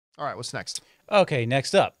All right, what's next? Okay,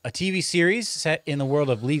 next up. A TV series set in the world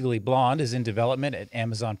of Legally Blonde is in development at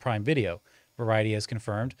Amazon Prime Video. Variety has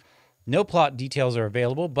confirmed. No plot details are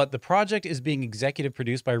available, but the project is being executive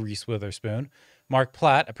produced by Reese Witherspoon. Mark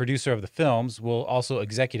Platt, a producer of the films, will also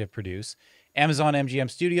executive produce. Amazon MGM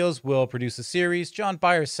Studios will produce the series. John,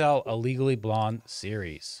 buy or sell a Legally Blonde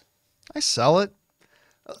series? I sell it.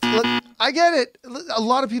 Look, I get it. A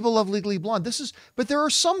lot of people love Legally Blonde. But there are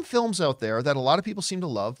some films out there that a lot of people seem to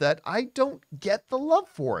love that I don't get the love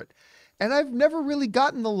for it. And I've never really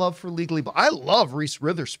gotten the love for Legally Blonde. I love Reese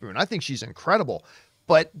Witherspoon. I think she's incredible.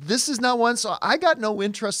 But this is not one, so I got no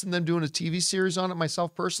interest in them doing a TV series on it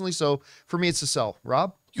myself personally. So for me, it's a sell.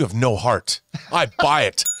 Rob? You have no heart. I buy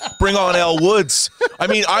it. Bring on Elle Woods. I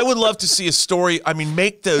mean, I would love to see a story. I mean,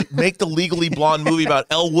 make the Legally Blonde movie about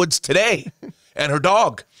Elle Woods today and her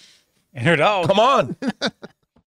dog. And her dog. Come on.